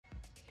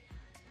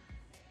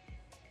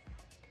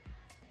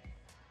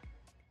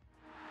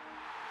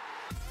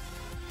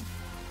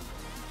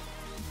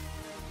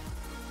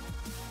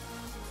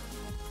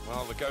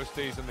Well, the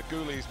ghosties and the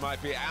ghoulies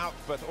might be out,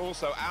 but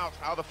also out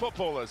are the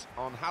footballers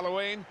on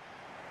Halloween.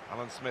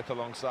 Alan Smith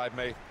alongside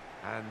me,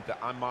 and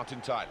I'm Martin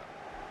Tyler.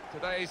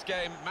 Today's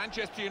game,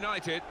 Manchester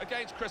United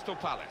against Crystal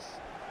Palace.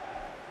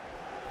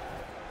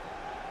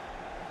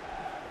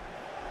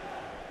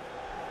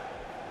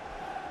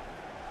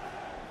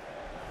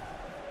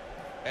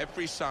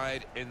 Every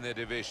side in the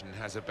division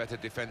has a better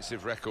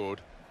defensive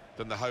record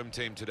than the home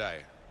team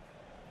today.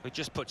 We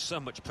just put so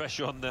much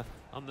pressure on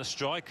the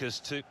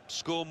strikers to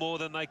score more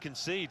than they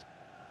concede.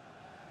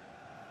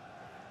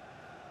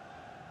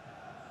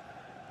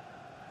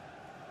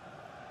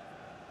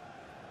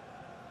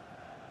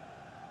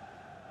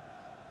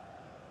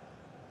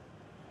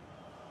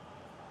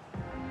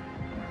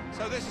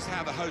 So this is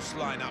how the hosts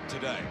line up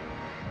today.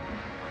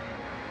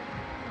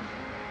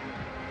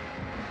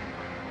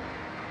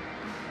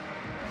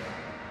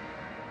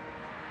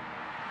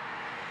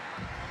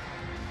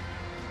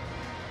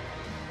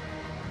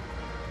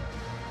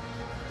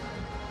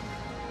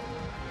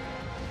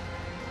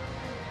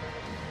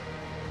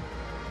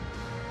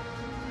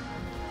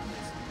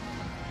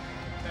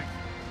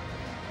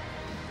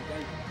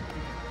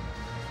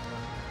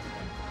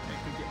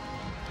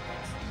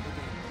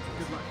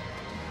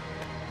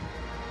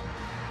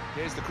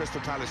 Here's the Crystal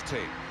Palace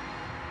team.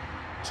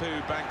 Two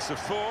banks of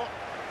four,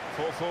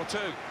 4-4-2.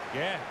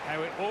 Yeah,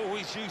 how it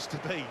always used to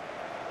be.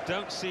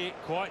 Don't see it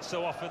quite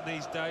so often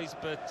these days,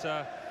 but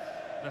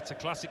that's a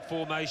classic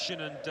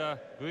formation and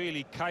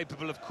really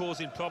capable of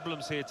causing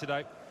problems here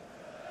today.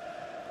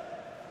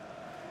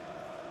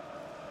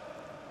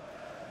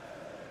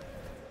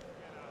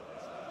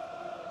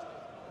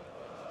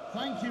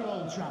 Thank you,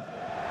 old chap.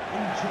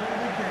 Enjoy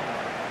the game.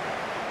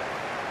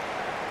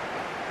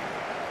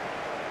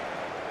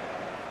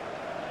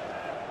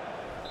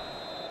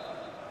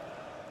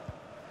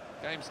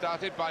 Game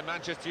started by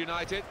Manchester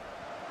United.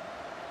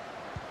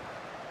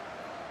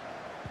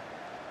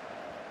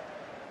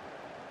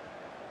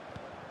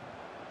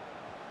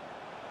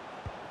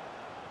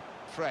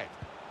 Fred.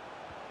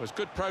 Was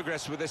good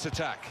progress with this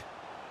attack.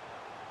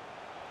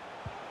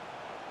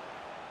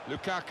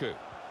 Lukaku.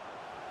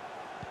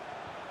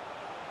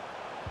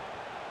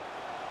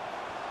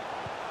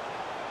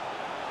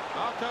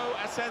 Marco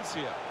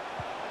Asensio.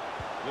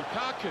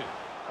 Lukaku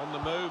on the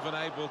move and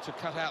able to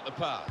cut out the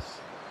pass.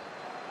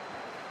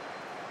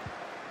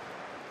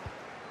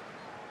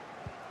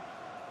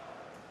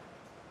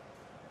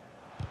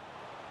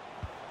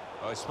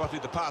 Oh, he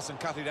spotted the pass and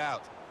cut it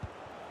out.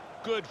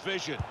 Good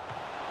vision.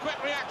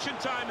 Quick reaction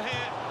time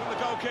here from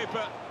the goalkeeper.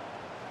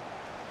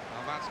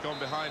 Well, that's gone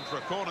behind for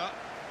a corner.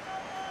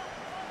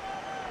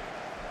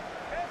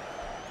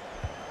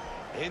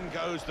 In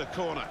goes the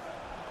corner.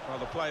 Well,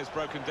 the player's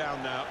broken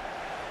down now.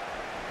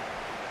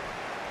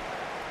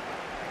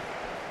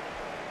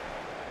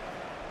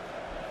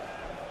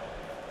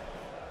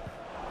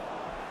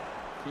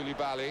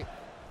 Koulibaly.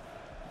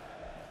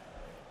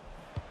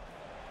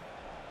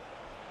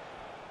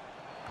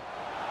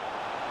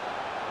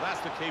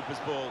 That's the keeper's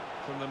ball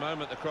from the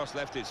moment the cross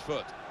left his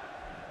foot.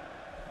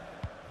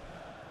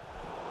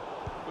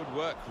 Good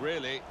work,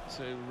 really,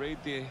 to read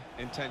the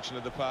intention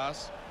of the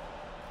pass.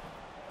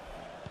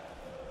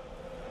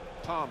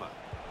 Palmer.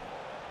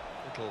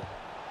 Little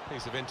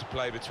piece of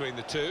interplay between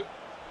the two.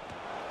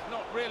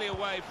 Not really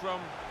away from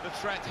the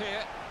threat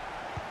here.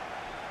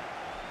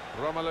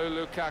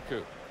 Romelu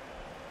Lukaku.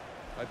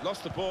 They've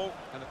lost the ball,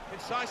 and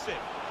incisive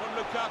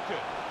from Lukaku.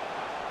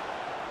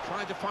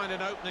 Trying to find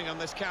an opening on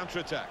this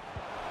counter-attack.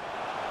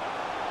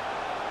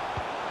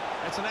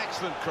 It's an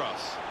excellent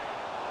cross,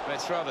 but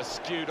it's rather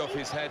skewed off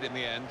his head in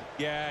the end.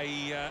 Yeah,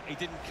 he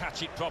didn't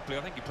catch it properly.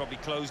 I think he probably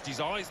closed his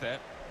eyes there.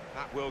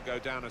 That will go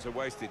down as a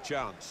wasted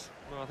chance.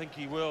 Well, I think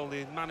he will.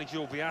 The manager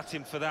will be at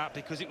him for that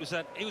because it was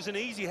an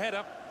easy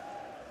header.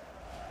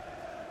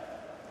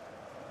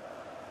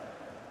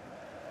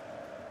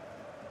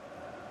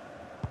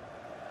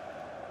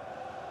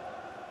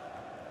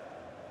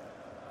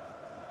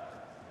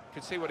 You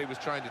can see what he was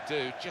trying to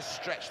do, just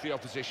stretch the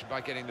opposition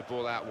by getting the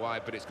ball out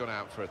wide, but it's gone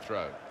out for a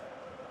throw.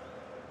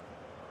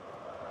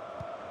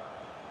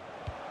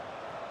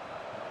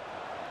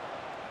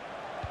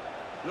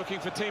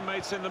 Looking for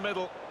teammates in the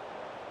middle.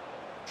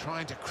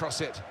 Trying to cross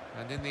it,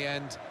 and in the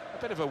end,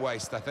 a bit of a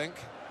waste, I think.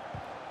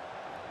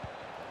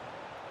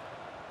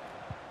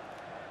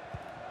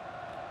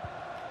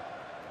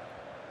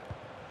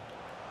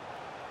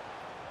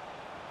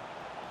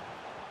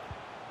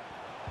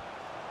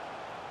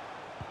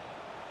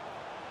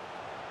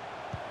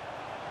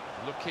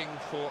 Looking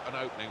for an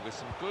opening with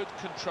some good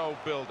controlled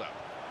build-up.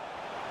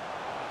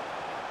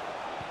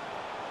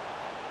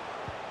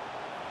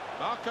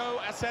 Marco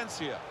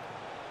Asensio.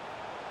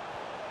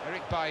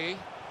 Eric Bailly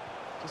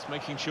just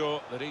making sure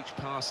that each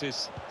pass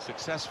is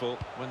successful.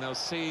 When they'll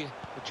see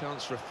the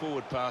chance for a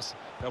forward pass,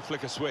 they'll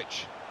flick a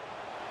switch.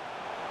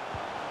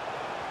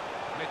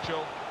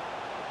 Mitchell.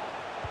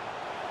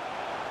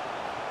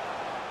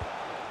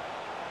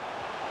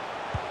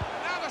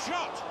 Now the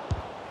shot!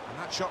 And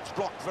that shot's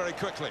blocked very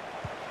quickly.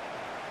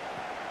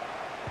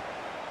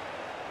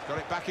 Got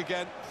it back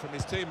again from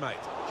his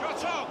teammate.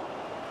 Shot on!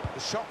 The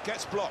shot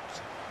gets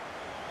blocked.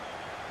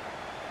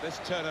 This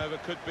turnover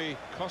could be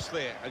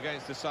costly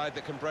against a side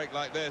that can break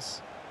like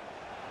this.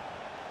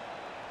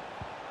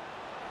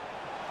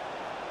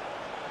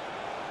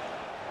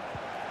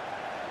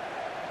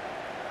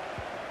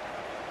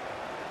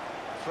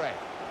 Fred.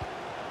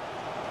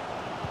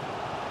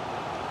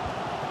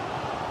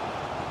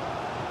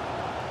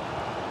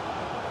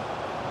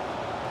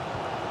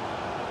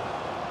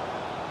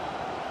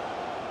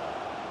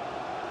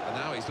 And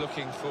now he's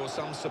looking for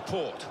some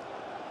support.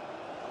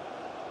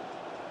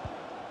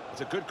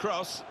 It's a good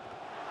cross.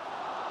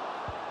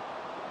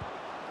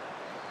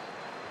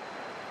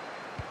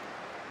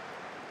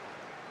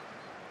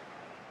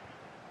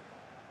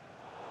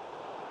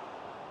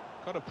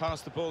 Got to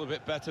pass the ball a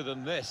bit better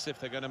than this if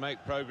they're going to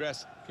make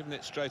progress, giving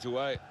it straight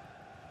away.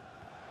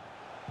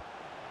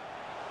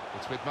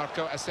 It's with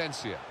Marco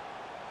Asensio.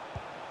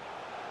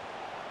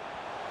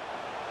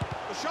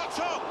 The shot's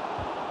on!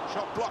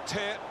 Shot blocked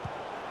here.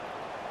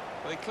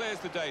 Well, he clears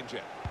the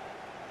danger.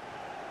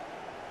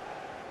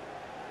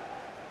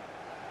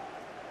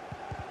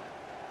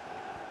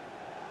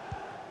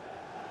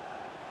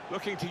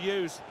 Looking to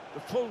use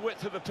the full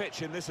width of the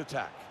pitch in this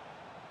attack.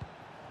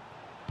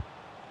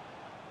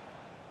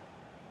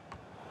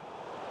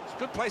 It's a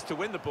good place to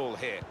win the ball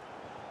here.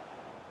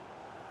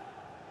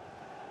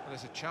 And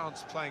there's a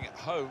chance playing at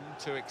home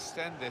to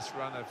extend this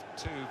run of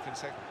 2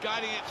 consecutive...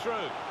 Guiding it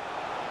through.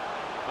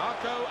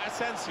 Marco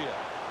Asensio.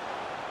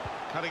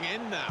 Cutting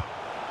in now.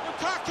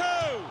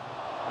 Lukaku!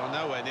 Oh,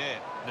 nowhere near.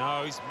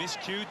 No, he's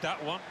miscued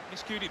that one.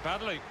 Miscued it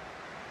badly.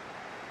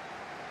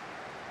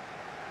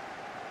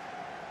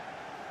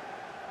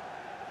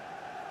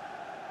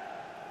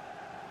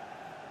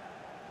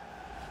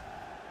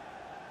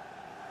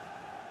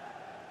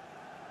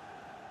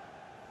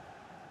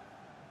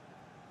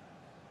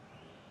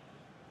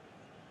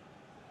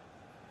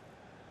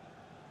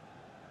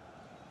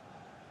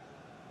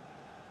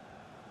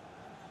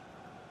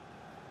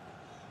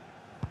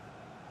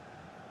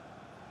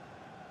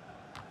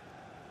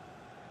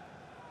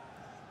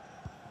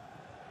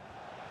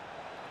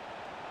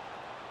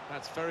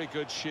 That's very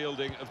good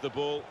shielding of the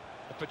ball.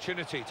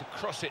 Opportunity to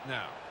cross it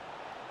now.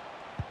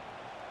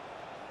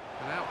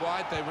 And out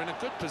wide, they were in a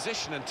good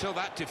position until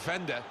that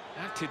defender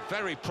acted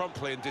very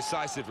promptly and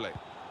decisively.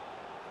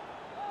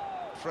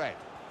 Fred.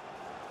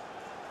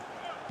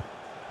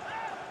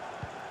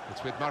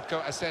 It's with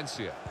Marco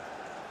Asensio.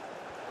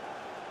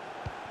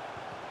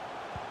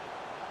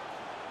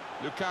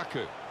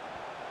 Lukaku.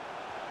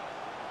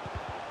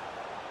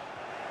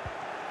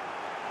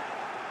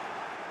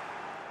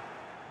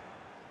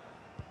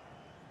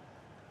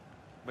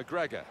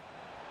 McGregor.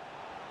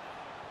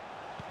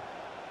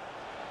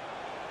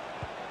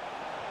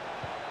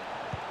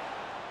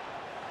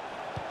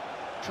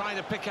 Trying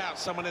to pick out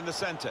someone in the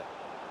centre.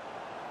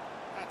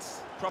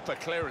 That's proper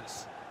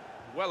clearance.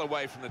 Well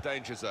away from the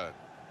danger zone.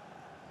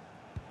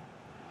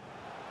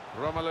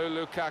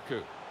 Romelu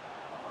Lukaku.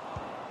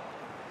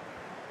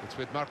 It's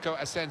with Marco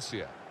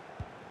Asensio.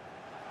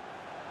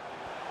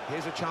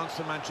 Here's a chance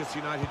for Manchester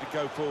United to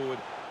go forward.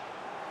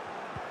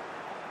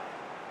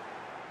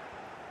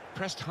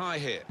 Pressed high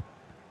here.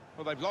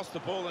 Well, they've lost the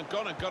ball and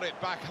gone and got it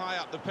back high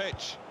up the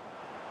pitch.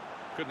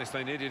 Goodness,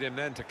 they needed him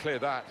then to clear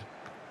that.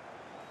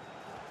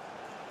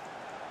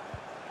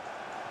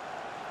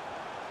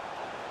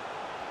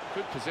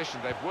 Good position.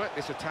 They've worked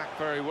this attack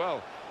very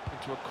well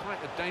into quite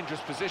a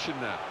dangerous position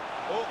now.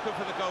 Awkward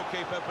for the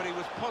goalkeeper, but he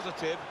was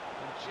positive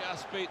and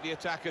just beat the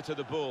attacker to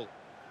the ball.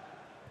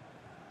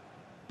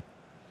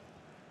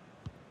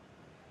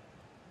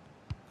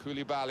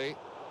 Koulibaly.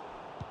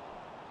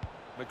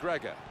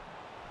 McGregor.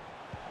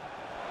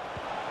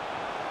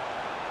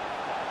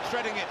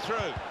 Threading it through.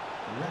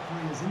 The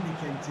referee has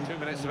indicated 2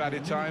 minutes of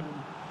added time.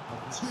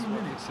 Of 2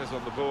 minutes. It says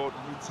on the board.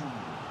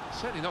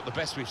 Certainly not the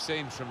best we've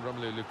seen from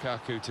Romelu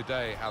Lukaku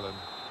today, Alan.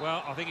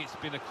 Well, I think it's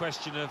been a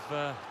question of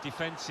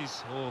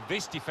defences, or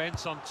this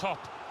defence on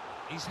top.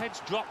 His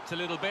head's dropped a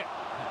little bit.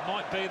 It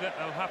might be that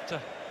they'll have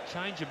to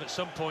change him at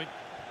some point.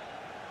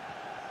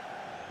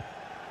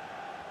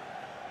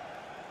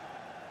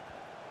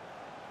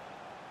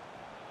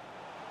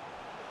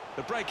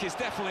 The break is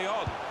definitely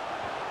on.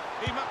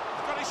 He's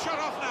got his shot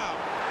off now.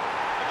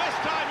 And this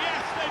time,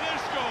 yes, they do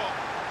score.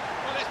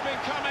 Well, it's been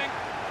coming,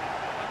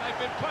 and they've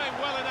been playing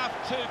well enough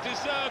to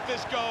deserve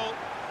this goal.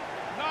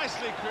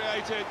 Nicely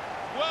created,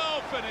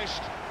 well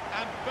finished,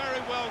 and very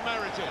well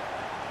merited.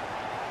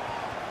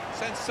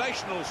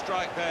 Sensational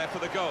strike there for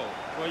the goal.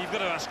 Well, you've got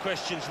to ask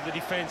questions of the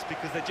defence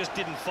because they just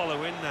didn't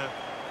follow in now.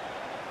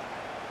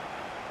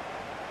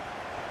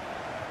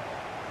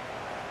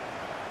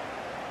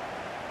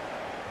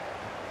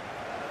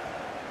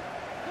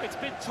 It's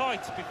been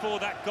tight before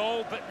that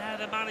goal, but now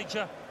the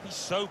manager, he's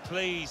so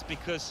pleased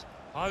because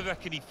I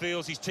reckon he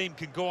feels his team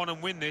can go on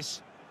and win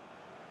this.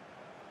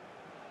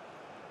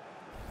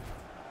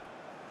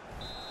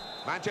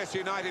 Manchester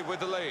United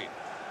with the lead.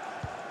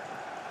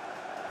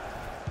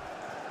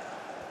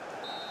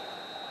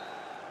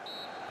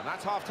 And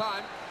that's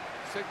half-time,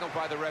 signalled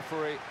by the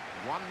referee.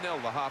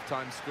 1-0 the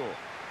half-time score.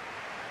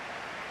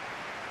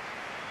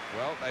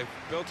 Well, they've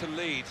built a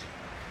lead.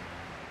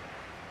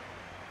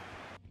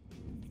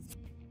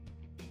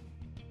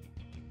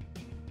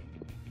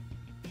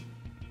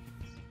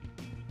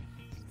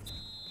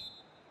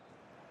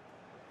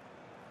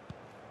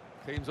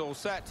 Team's all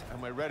set,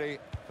 and we're ready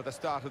for the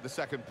start of the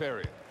second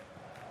period.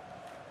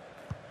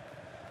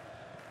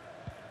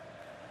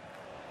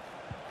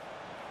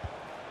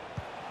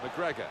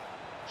 McGregor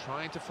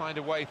trying to find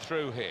a way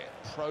through here,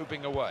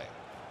 probing away.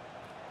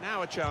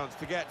 Now a chance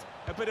to get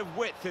a bit of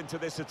width into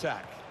this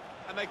attack.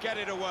 And they get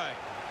it away.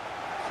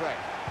 Fred.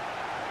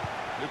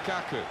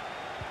 Lukaku.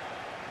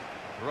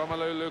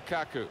 Romelu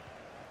Lukaku.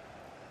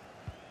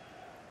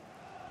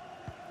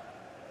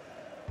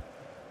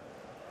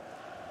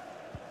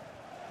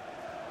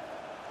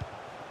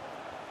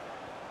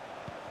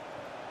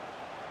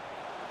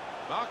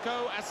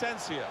 Marco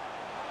Asensio.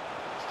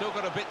 Still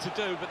got a bit to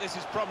do, but this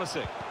is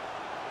promising.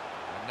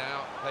 And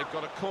now they've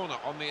got a corner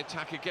on the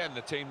attack again,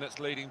 the team that's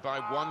leading by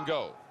 1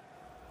 goal.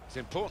 It's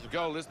an important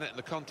goal, isn't it, in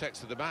the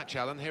context of the match,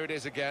 Alan? Here it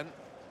is again.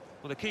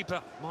 Well, the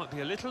keeper might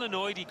be a little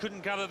annoyed he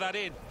couldn't gather that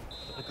in.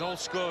 But the goal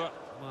scorer,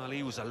 well,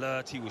 he was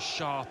alert, he was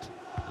sharp,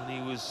 and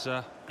he was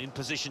in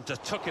position to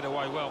tuck it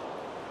away well.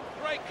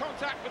 Great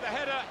contact with the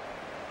header.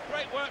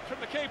 Great work from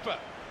the keeper.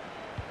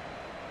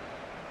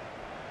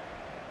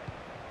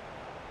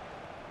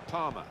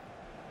 Palmer.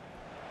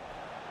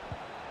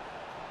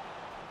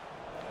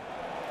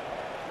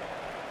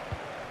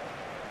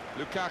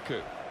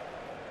 Lukaku.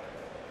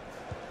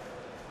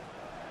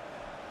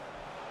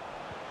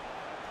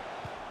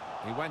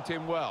 He went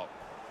in well.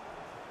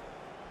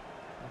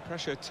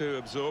 Pressure to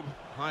absorb,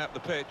 high up the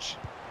pitch.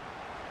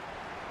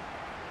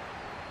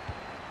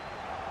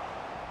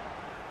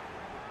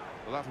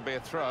 Well, that'll be a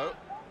throw.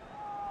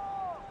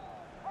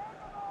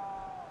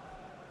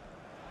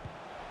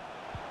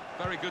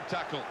 Very good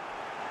tackle.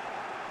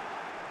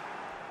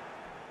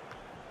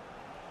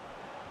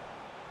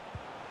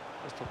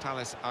 Crystal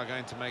Palace are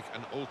going to make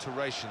an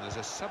alteration. There's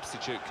a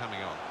substitute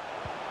coming on.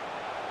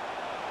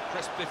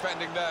 Crisp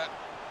defending there.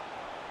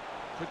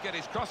 Could get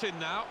his cross in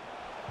now.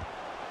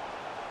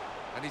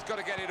 And he's got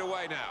to get it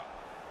away now.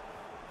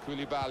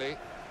 Koulibaly.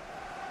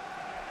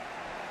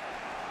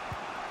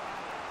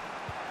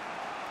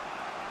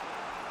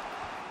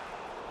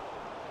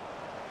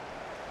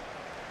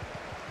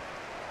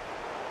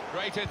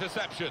 Great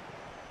interception.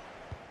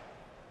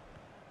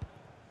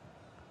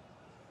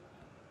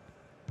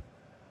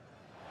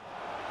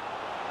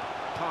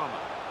 Palmer.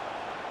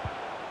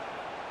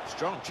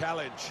 Strong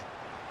challenge.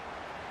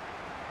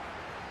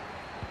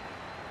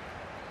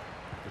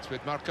 It's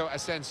with Marco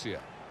Asensio.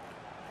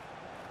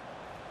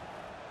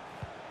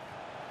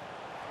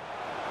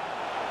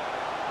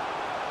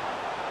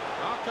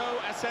 Marco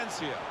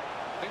Asensio.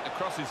 I think the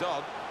cross is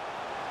on.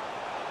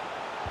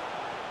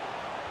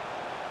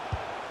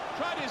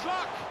 Tried his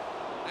luck.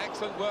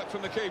 Excellent work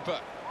from the keeper.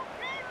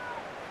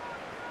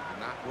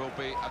 And that will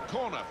be a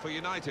corner for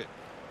United.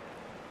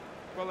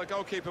 Well, the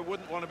goalkeeper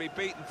wouldn't want to be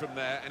beaten from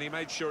there, and he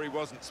made sure he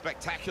wasn't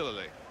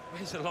spectacularly.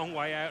 He's a long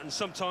way out, and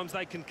sometimes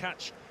they can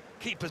catch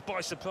keepers by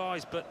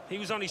surprise, but he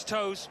was on his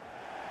toes.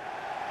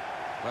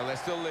 Well, they're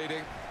still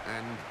leading,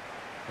 and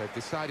they've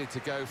decided to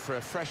go for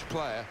a fresh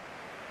player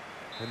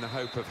in the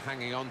hope of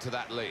hanging on to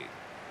that lead.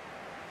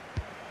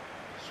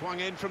 Swung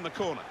in from the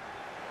corner.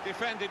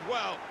 Defended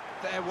well.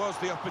 There was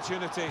the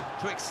opportunity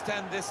to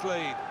extend this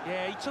lead.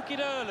 Yeah, he took it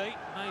early,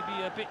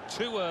 maybe a bit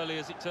too early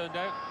as it turned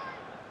out.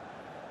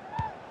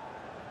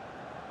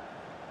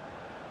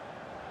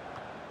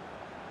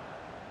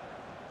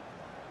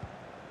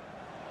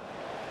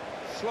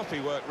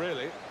 Sloppy work,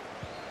 really.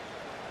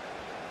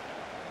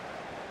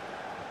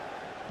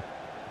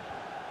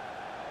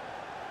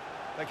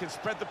 They can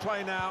spread the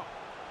play now.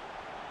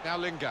 Now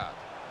Lingard.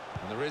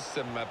 And there is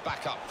some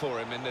backup for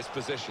him in this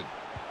position.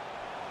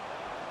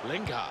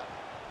 Lingard.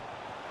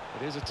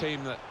 It is a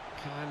team that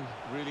can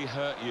really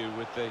hurt you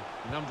with the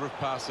number of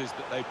passes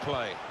that they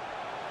play.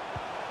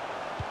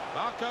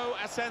 Marco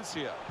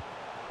Asensio.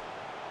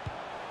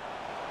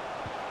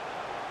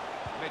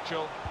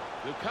 Mitchell.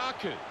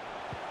 Lukaku.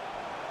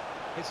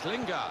 It's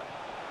Lingard.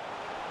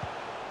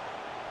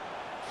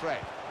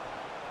 Fred.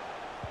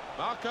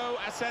 Marco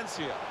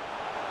Asensio.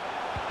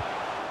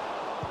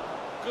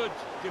 Good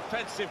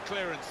defensive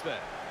clearance there.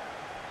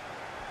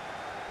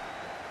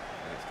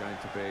 It's going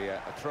to be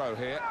a throw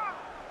here.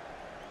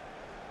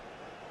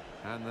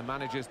 And the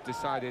manager's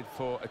decided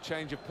for a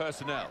change of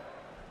personnel.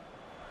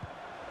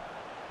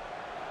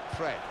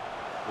 Fred.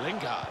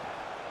 Lingard.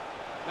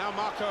 Now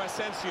Marco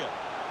Asensio.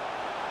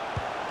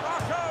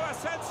 Marco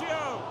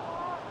Asensio!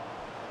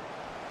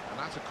 And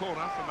that's a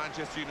corner for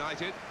Manchester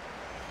United.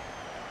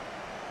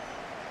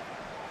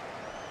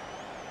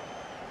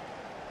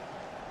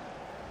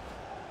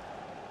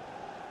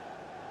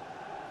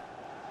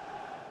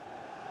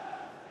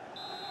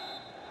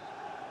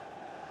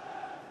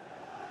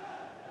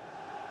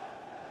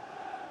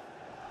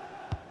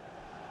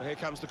 Well, here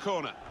comes the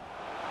corner.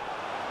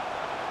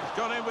 He's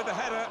gone in with the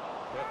header,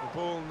 but the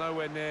ball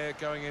nowhere near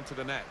going into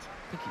the net.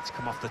 I think it's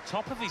come off the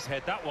top of his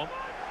head, that one.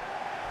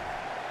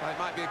 Well, it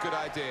might be a good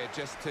idea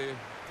just to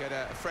get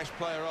a fresh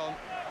player on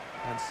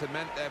and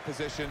cement their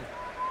position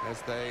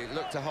as they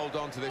look to hold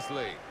on to this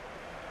lead.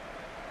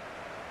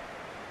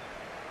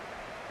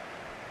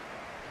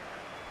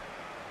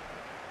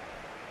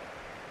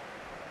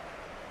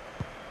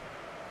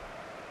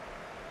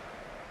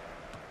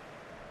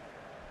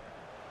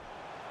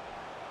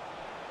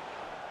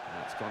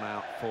 That's gone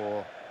out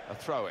for a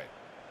throw-in.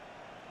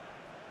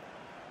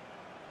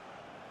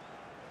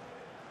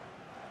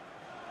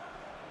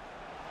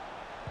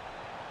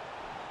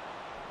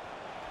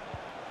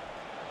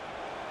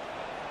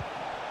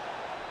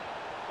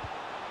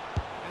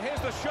 And here's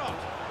the shot.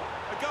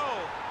 A goal.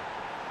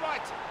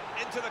 Right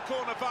into the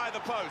corner via the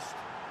post.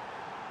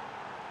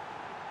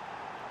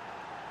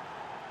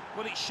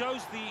 Well, it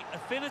shows the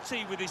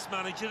affinity with this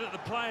manager that the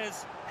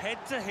players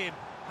head to him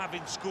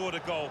having scored a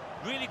goal.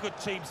 Really good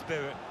team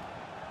spirit.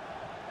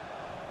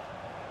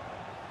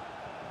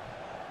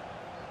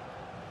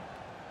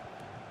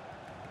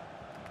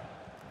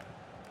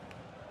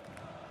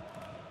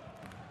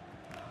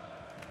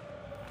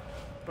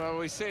 Well,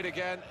 we see it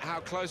again, how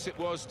close it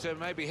was to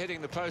maybe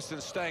hitting the post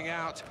and staying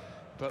out,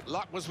 but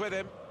luck was with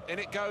him. In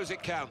it goes,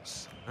 it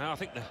counts. Now, I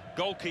think the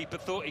goalkeeper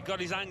thought he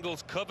got his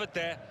angles covered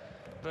there,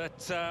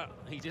 but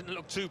he didn't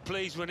look too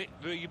pleased when it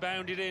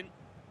rebounded in.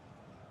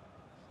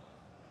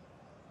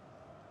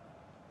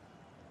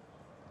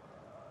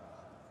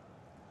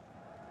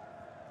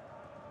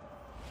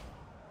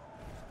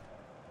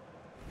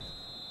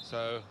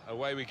 So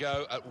away we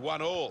go at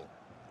 1-1.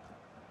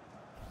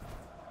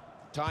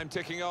 Time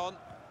ticking on.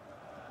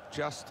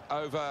 Just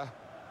over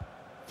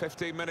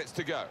 15 minutes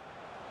to go.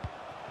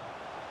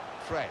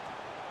 Fred.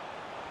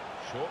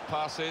 Short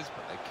passes,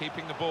 but they're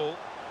keeping the ball.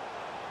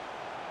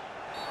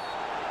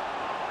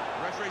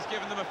 The referee's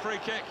given them a free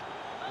kick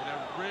in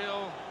a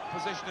real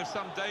position of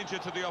some danger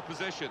to the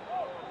opposition.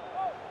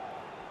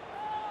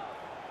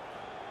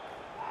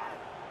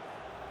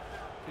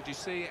 Did you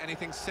see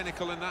anything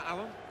cynical in that,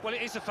 Alan? Well,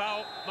 it is a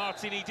foul,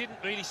 Martin. He didn't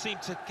really seem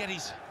to get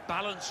his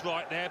balance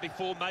right there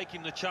before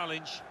making the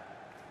challenge.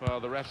 Well,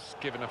 the ref's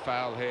given a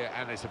foul here,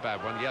 and it's a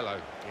bad one,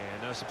 yellow.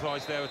 Yeah, no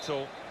surprise there at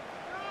all.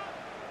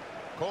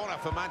 Corner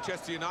for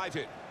Manchester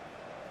United.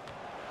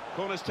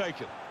 Corner's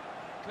taken.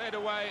 Cleared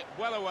away,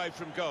 well away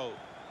from goal.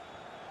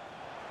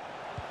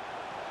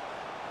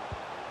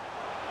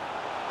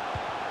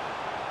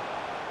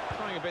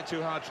 Trying a bit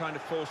too hard, trying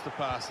to force the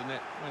pass, and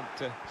it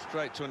went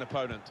straight to an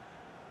opponent.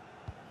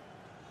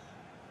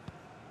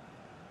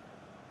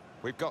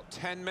 We've got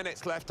 10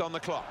 minutes left on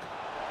the clock.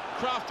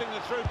 Crafting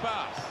the through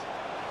pass.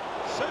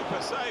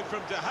 Super save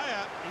from De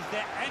Gea. Is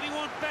there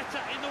anyone better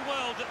in the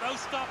world at those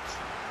stops?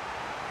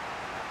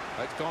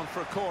 It's gone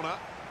for a corner.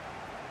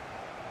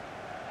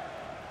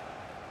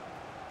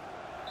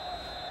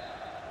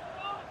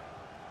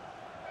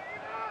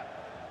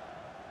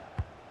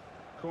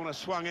 Corner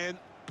swung in.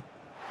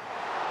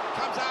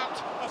 Comes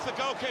out off the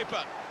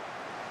goalkeeper.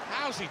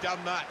 How's he done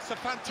that? It's a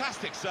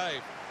fantastic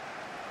save.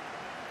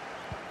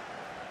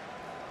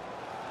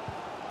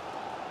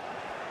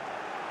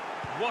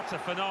 What a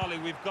finale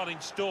we've got in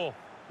store.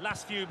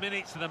 Last few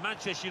minutes and the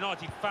Manchester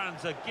United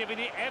fans are giving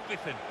it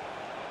everything.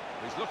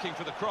 He's looking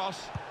for the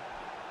cross.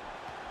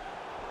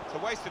 It's a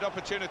wasted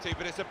opportunity,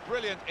 but it's a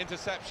brilliant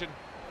interception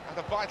at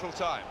a vital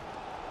time.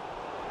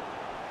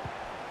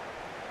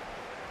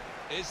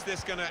 Is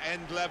this going to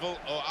end level,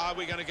 or are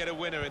we going to get a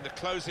winner in the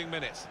closing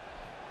minutes?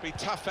 Be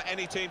tough for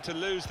any team to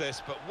lose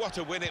this, but what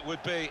a win it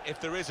would be if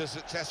there is a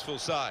successful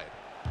side.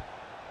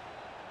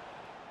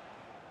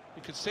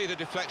 You can see the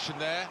deflection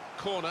there,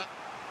 corner.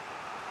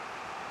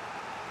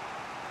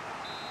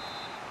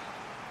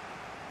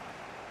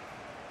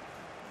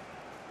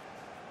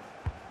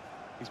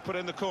 He's put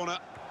in the corner.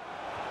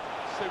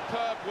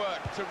 Superb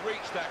work to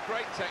reach that,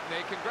 great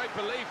technique and great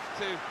belief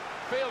to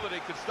feel that he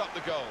could stop the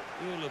goal.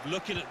 We all love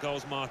looking at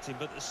goals, Martin,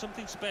 but there's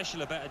something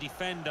special about a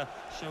defender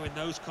showing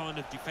those kind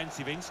of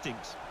defensive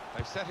instincts.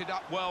 They've set it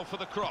up well for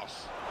the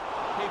cross.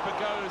 Keeper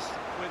goes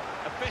with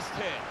a fist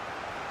here.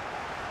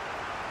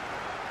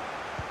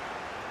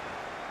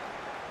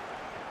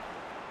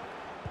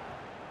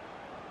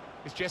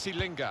 It's Jesse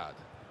Lingard.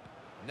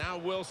 Now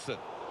Wilson.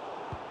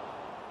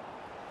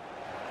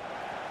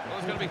 Well,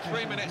 there's going to be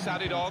 3 minutes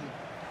added on.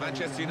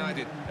 Manchester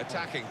United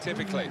attacking,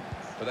 typically,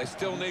 but they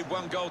still need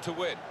one goal to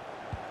win.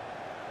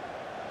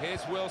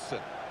 Here's Wilson.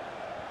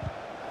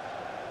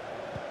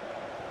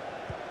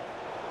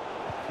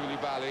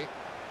 Koulibaly.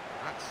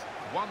 That's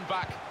one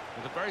back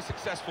with a very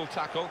successful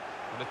tackle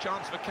and a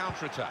chance for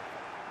counter-attack.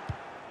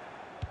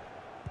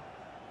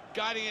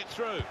 Guiding it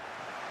through.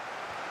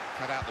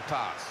 Cut out the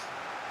pass.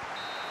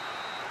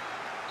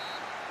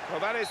 Well,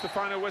 that is the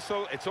final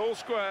whistle. It's all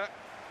square.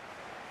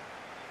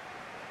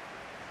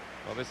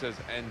 Well, this has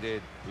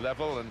ended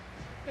level, and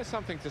there's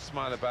something to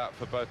smile about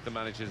for both the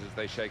managers as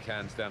they shake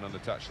hands down on the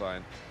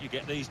touchline. You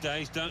get these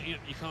days, don't you?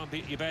 You can't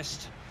be at your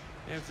best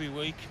every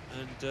week,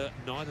 and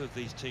neither of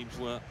these teams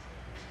were